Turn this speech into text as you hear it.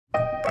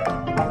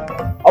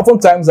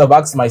Oftentimes I've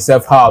asked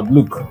myself how I'd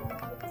look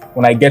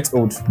when I get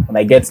old, when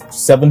I get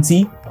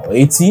 70 or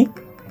 80,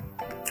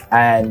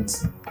 and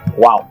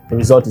wow, the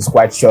result is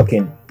quite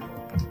shocking.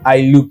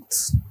 I looked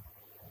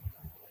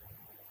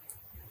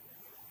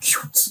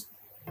cute.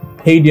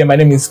 Hey there, my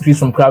name is Chris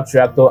from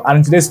Craftreactor, and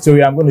in today's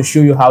tutorial I'm going to show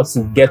you how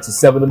to get to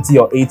 70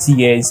 or 80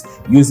 years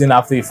using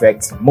After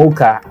Effects,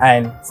 Mocha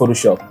and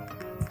Photoshop.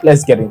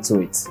 Let's get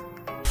into it.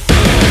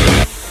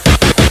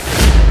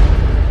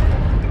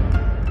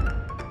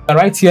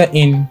 Right here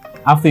in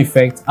After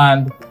Effects,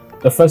 and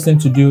the first thing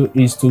to do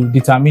is to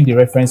determine the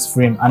reference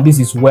frame, and this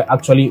is where I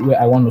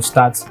want to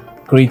start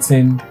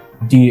creating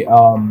the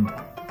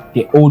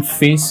old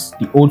face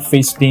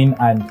thing,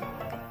 and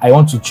I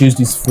want to choose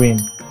this frame.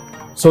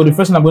 So the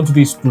first thing I'm going to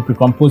do is to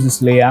precompose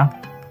this layer,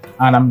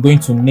 and I'm going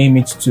to name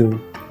it to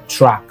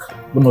track.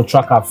 I'm going to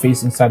track our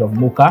face inside of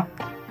Mocha.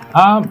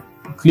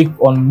 Click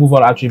on Move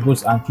All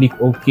Attributes and click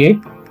OK,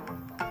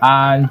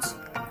 and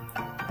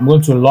I'm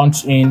going to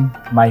launch in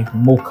my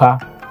Mocha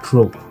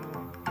Pro.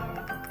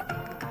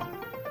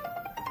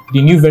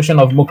 The new version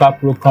of Mocha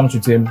Pro comes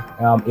with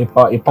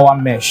a power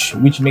mesh,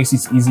 which makes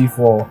it easy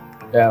for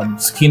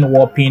skin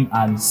warping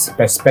and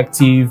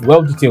perspective,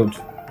 well detailed.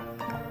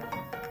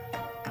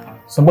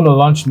 So I'm going to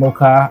launch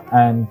Mocha,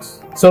 and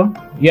so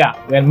yeah,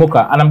 we're in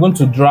Mocha, and I'm going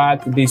to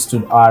drag this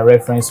to our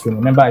reference frame.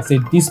 Remember, I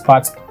said this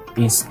part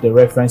is the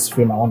reference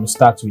frame I want to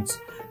start with.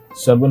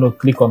 So I'm going to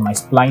click on my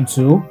spline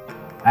tool,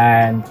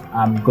 and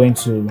I'm going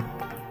to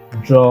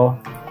draw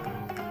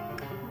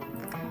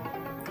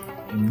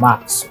a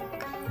mask,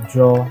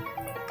 draw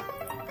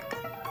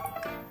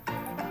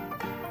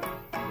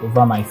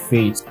over my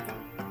face.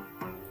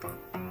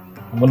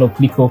 I'm going to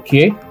click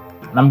OK,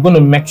 and I'm going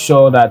to make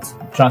sure that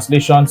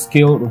translation,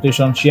 scale,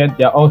 rotation, shade,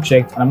 they're all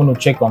checked, and I'm going to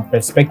check on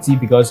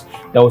perspective because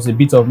there was a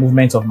bit of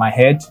movement of my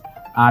head,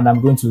 and I'm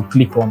going to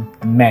click on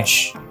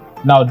mesh.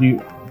 Now the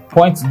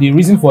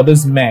reason for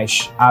this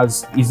mesh,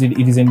 as it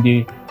is in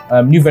the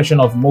new version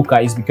of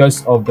Mocha, is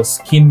because of the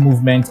skin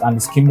movement and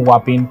the skin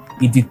warping.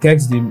 It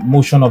detects the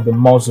motion of the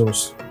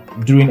muscles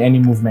during any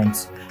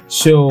movement.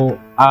 So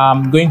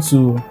I'm going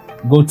to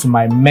go to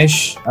my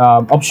mesh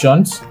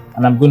options,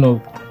 and I'm going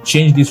to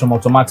change this from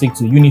automatic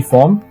to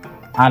uniform,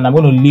 and I'm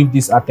going to leave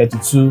this at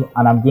 32,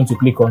 and I'm going to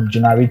click on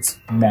generate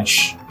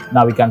mesh.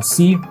 Now we can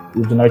see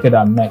we've generated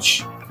our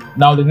mesh.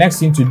 Now the next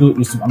thing to do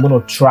is I'm going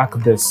to track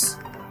this.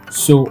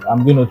 So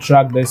I'm going to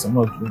track this. I'm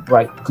going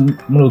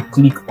to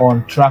click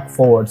on track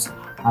forwards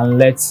and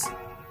let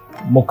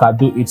Mocha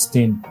do its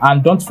thing.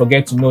 And don't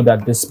forget to know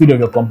that the speed of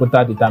your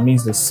computer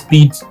determines the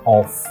speed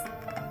of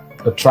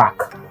the track.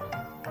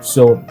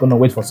 So I'm going to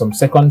wait for some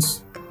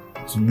seconds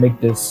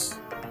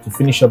to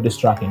finish up this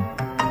tracking.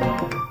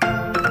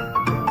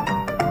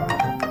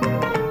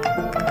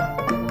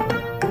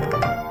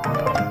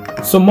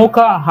 So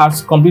Mocha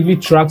has completely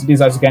tracked this.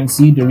 As you can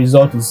see, the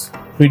result is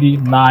pretty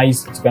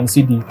nice. As you can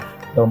see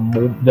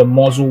the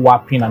muzzle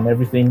warping and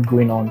everything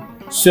going on.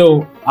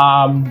 So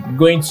I'm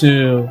going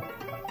to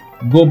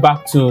go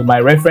back to my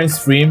reference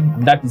frame,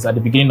 and that is at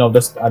the beginning of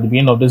this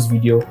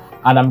video,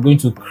 and I'm going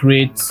to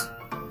create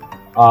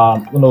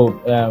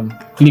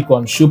click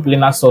on show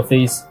planar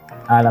surface,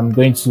 and I'm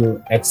going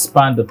to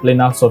expand the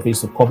planar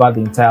surface to cover the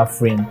entire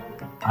frame,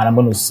 and I'm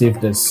going to save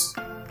this.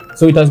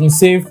 So it has been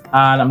saved,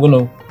 and I'm going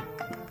to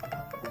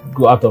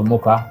go out of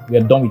Mocha. We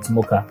are done with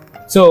Mocha.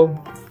 So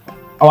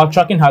our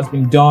tracking has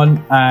been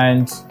done,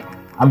 and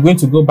I'm going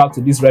to go back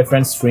to this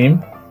reference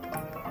frame,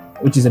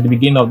 which is at the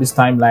beginning of this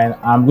timeline.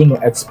 I'm going to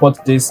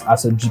export this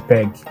as a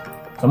JPEG. So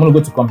I'm going to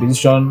go to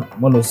composition.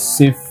 I'm going to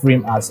save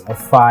frame as a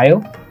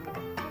file,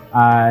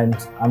 and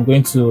I'm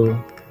going to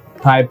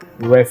type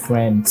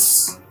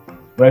reference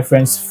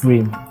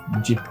frame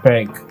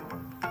JPEG,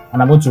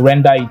 and I'm going to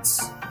render it.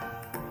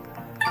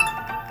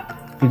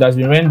 It has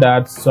been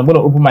rendered, so I'm going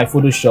to open my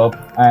Photoshop,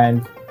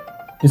 and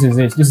this is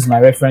it. This is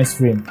my reference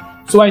frame.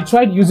 So I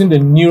tried using the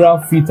neural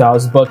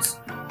filters, but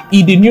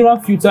the neural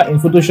filter in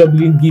Photoshop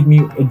didn't give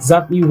me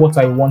exactly what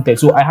I wanted.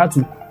 So I had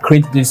to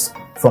create this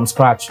from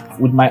scratch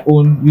with my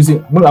own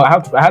I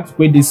had to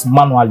create this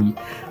manually.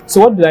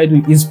 So what did I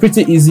do? It's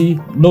pretty easy,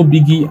 no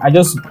biggie. I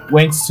just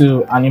went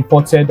to and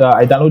imported.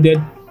 I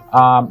downloaded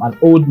an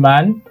old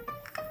man.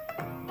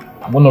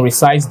 I'm going to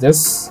resize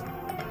this.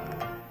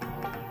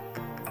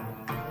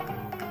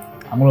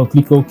 I'm going to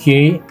click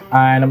OK,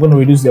 and I'm going to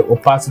reduce the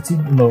opacity,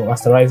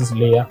 rasterize this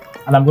layer,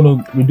 and I'm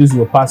going to reduce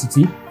the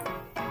opacity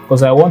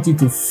because I want it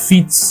to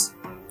fit,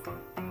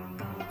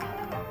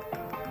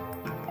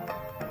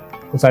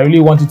 because I really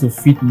want it to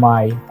fit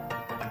my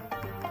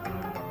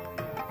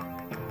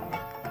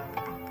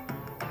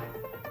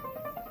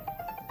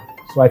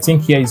so I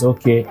think here is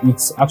okay.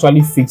 It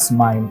actually fits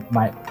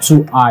my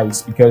two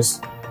eyes,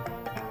 because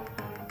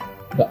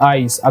the eye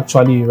is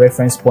actually a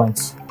reference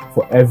point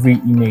for every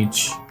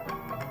image.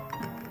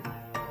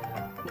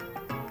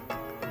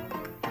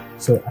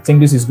 So I think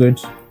this is good,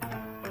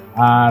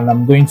 and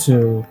I'm going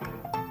to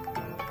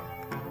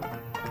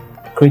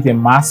create a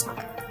mask,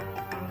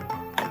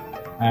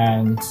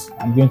 and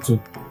I'm going to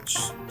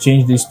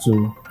change this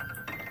to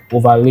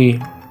overlay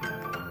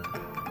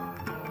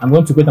I'm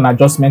going to create an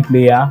adjustment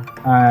layer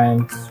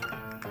and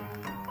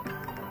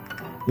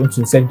I'm going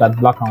to set that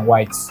black and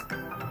white.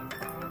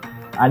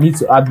 I need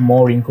to add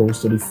more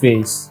wrinkles to the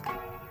face.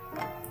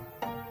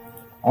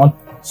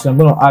 So I'm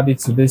going to add it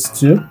to this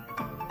too.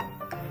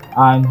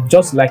 And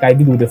just like I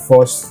did with the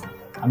first,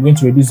 I'm going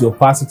to reduce the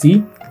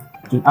opacity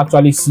to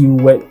actually see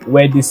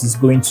where this is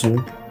going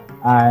to.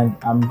 And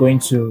I'm going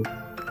to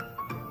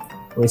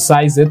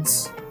resize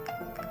it.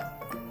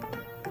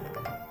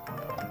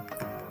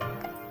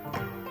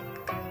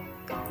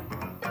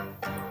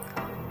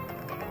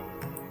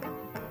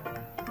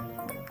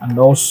 And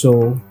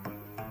also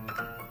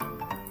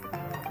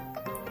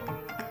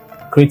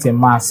create a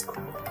mask.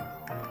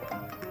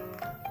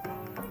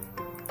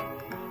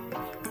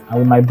 And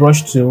with my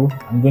brush tool,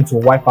 I'm going to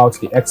wipe out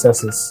the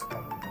excesses.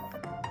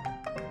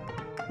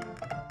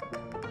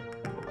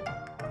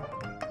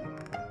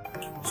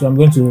 So I'm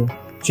going to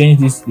change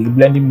the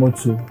blending mode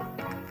to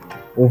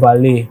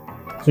overlay.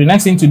 So the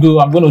next thing to do,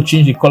 I'm going to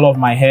change the color of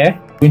my hair.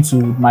 I'm going to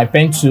my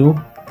pen tool.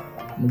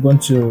 I'm going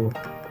to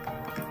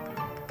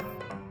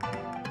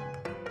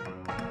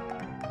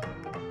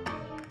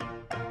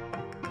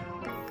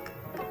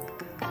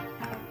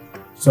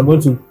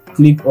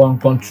click on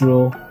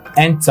Control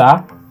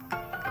Enter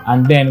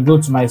and then go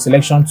to my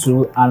selection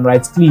tool and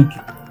right click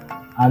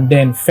and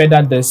then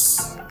feather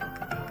this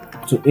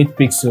to 8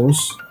 pixels.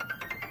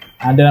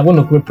 And then I'm going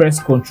to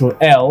press Control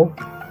L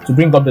to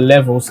bring up the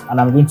levels,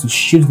 and I'm going to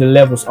shift the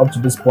levels up to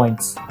this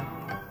point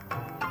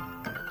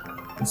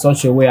in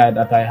such a way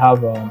that I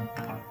have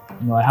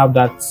I have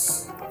that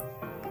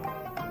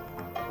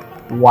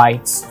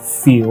white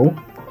feel.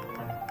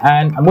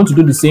 And I'm going to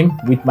do the same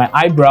with my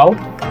eyebrow.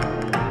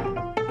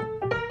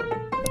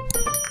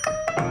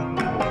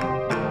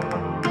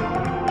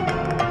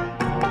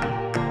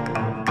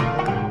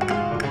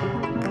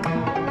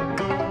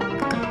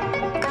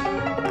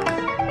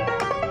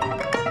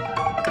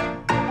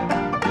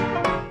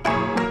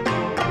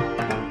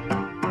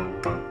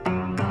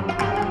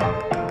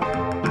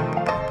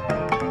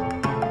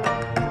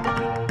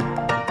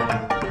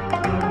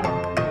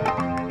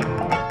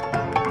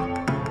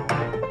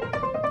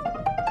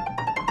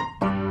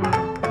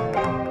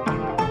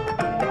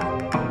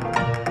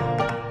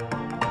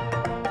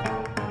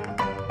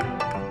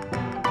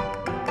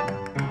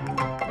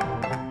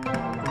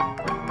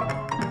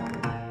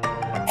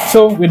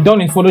 So we're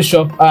done in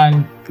Photoshop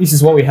and this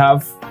is what we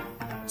have.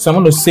 So I'm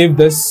going to save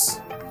this.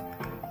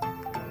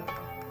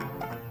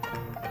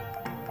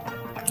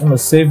 I'm going to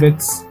save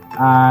it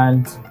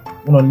and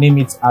I'm going to name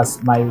it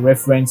as my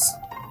reference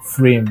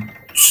frame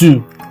 2.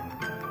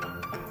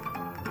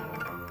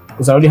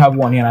 Because I already have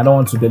one here and I don't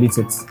want to delete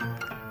it.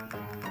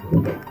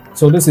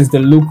 So this is the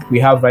look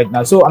we have right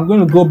now. So I'm going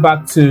to go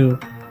back to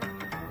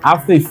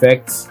After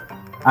Effects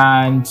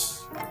and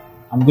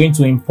I'm going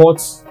to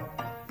import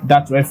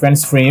that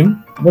reference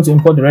frame. I'm going to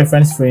import the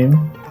reference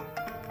frame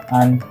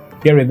and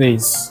here it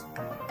is.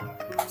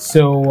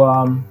 So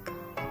I'm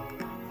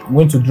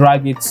going to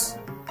drag it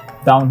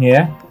down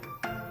here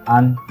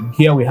and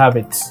here we have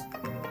it.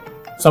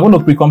 So I'm going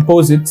to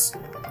pre-compose it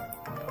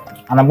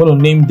and I'm going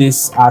to name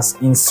this as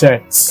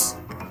Insert.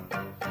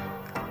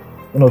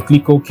 I'm going to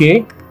click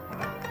OK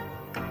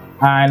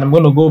and I'm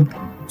going to go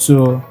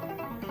to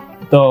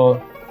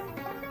the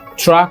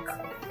track.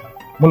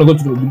 I'm going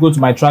to go to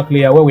my track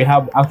layer where we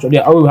have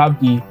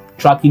the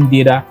tracking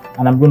data,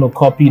 and I'm going to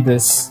copy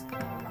this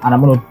and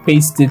I'm going to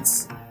paste it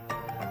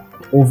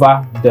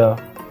over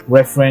the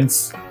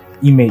reference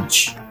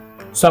image.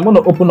 So I'm going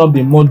to open up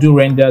the module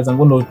renders. I'm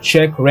going to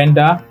check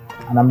render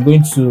and I'm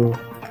going to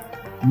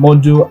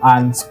module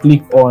and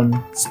click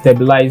on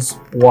stabilize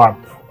warp.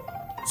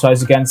 So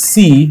as you can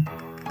see,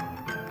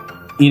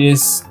 it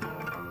is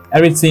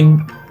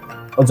everything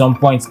is on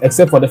point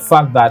except for the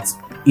fact that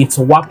it's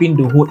warping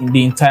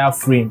the entire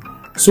frame.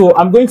 So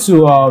I'm going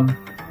to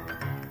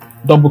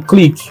double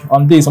click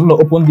on this. I'm going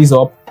to open this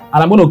up and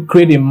I'm going to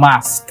create a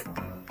mask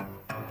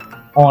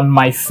on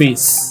my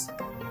face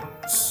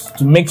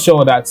to make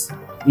sure that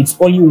it's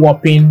only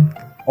warping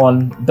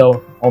on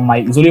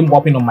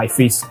my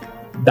face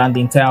than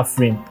the entire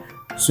frame.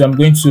 So I'm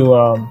going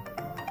to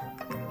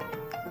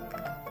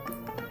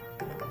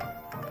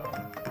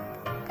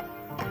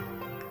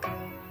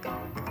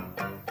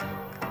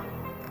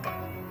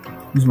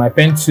use my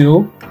pen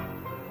tool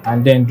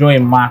and then draw a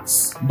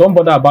mask. Don't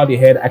bother about the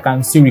head, I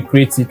can still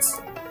recreate it.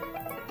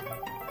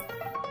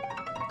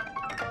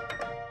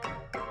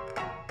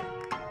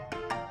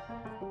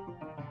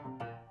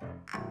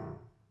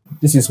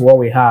 This is what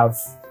we have.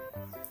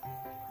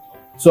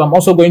 So I'm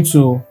also going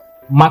to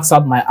max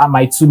out my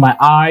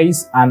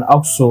eyes and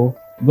also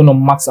I'm going to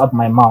max out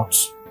my mouth.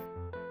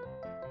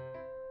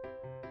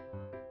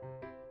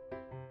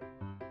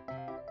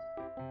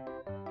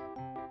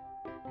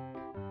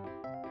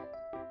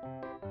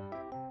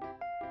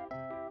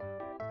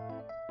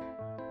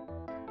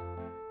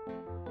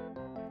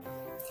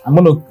 I'm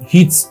going to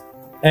hit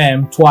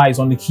M twice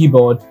on the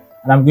keyboard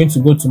and I'm going to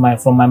go to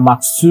from my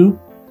max 2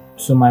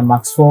 to my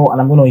max 4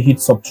 and I'm going to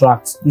hit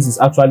subtract. This is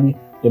actually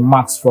the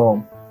max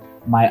from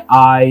my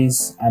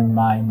eyes and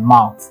my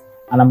mouth,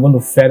 and I'm going to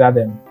feather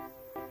them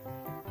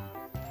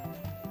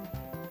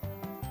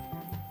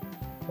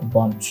a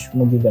bunch.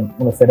 I'm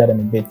going to feather them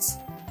a bit.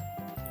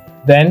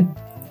 Then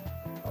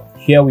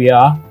here we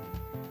are.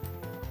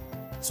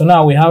 So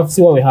now we have,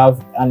 see what we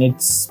have, and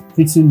it's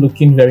pretty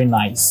looking very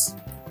nice.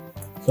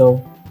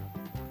 So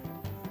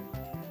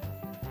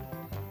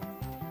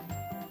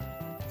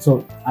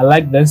I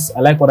like this. I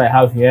like what I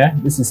have here.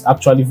 This is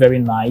actually very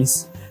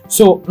nice.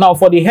 So now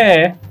for the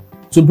hair,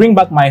 to bring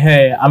back my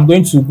hair, I'm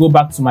going to go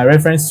back to my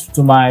reference,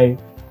 to my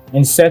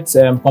insert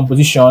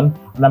composition,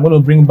 and I'm going to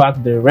bring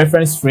back the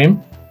reference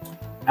frame,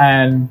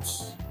 and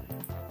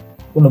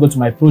I'm going to go to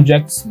my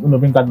projects. I'm going to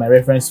bring back my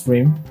reference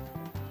frame.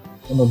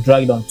 I'm going to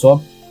drag it on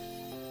top,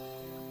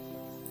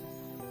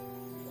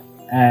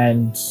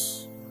 and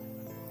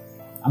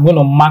I'm going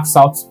to max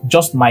out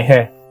just my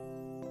hair.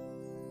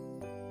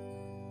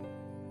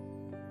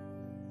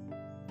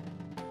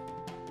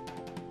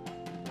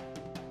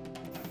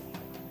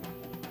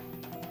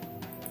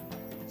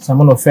 So I'm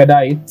going to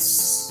feather it.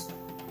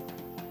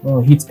 I'm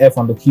going to hit F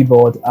on the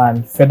keyboard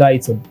and feather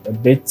it a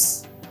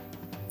bit.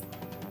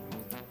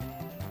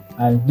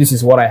 And this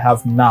is what I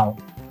have now.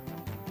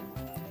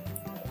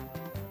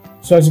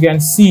 So as you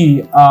can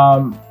see,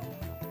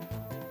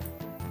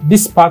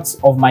 this part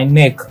of my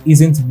neck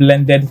isn't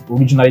blended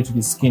originally to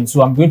the skin.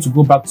 So I'm going to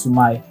go back to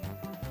my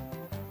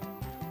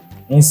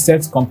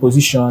insert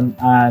composition,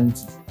 and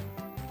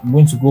I'm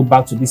going to go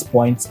back to this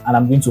point, and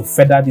I'm going to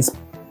feather this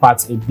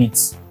part a bit.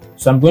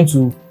 So I'm going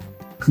to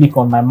click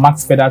on my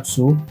max feather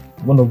tool.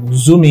 I'm going to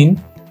zoom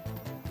in,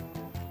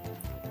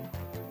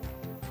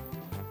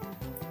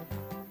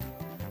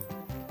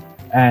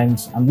 and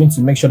I'm going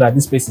to make sure that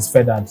this place is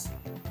feathered.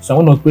 So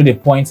I'm going to create a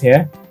point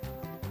here.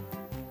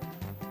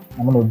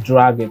 I'm going to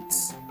drag it.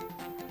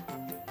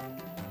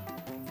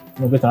 I'm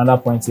going to get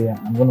another point here.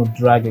 I'm going to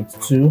drag it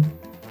too.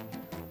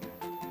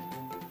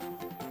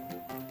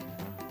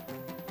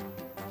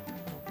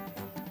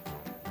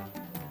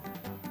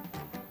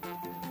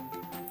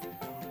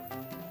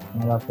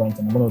 Another point,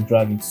 and I'm going to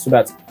drag it so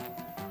that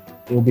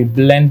it will be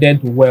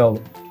blended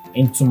well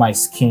into my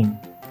skin.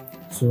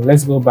 So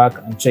let's go back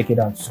and check it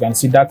out. So you can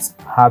see that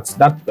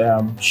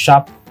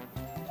sharp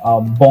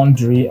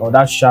boundary, or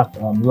that sharp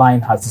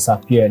line has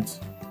disappeared.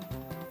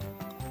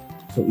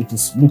 So it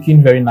is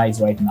looking very nice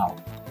right now.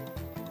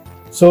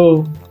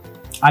 So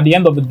at the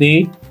end of the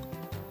day,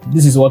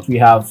 this is what we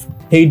have.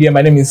 Hey there,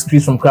 my name is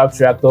Chris from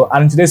Craftreactor,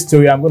 and in today's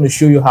tutorial I'm going to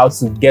show you how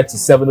to get to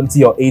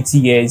 70 or 80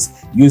 years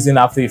using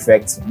After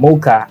Effects,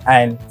 Mocha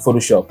and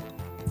Photoshop.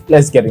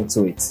 Let's get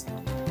into it.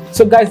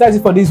 So guys, that's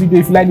it for this video.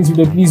 If you like this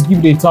video, please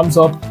give it a thumbs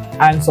up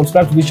and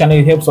subscribe to this channel.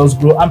 It helps us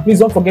grow. And please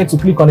don't forget to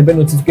click on the bell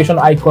notification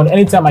icon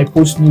anytime I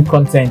post new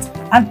content.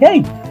 And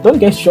hey, don't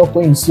get shocked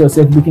when you see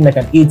yourself looking like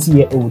an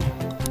 80-year-old.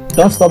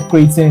 Don't stop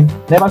creating,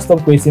 never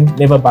stop creating,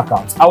 never back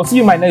out. I will see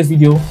you in my next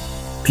video.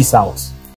 Peace out.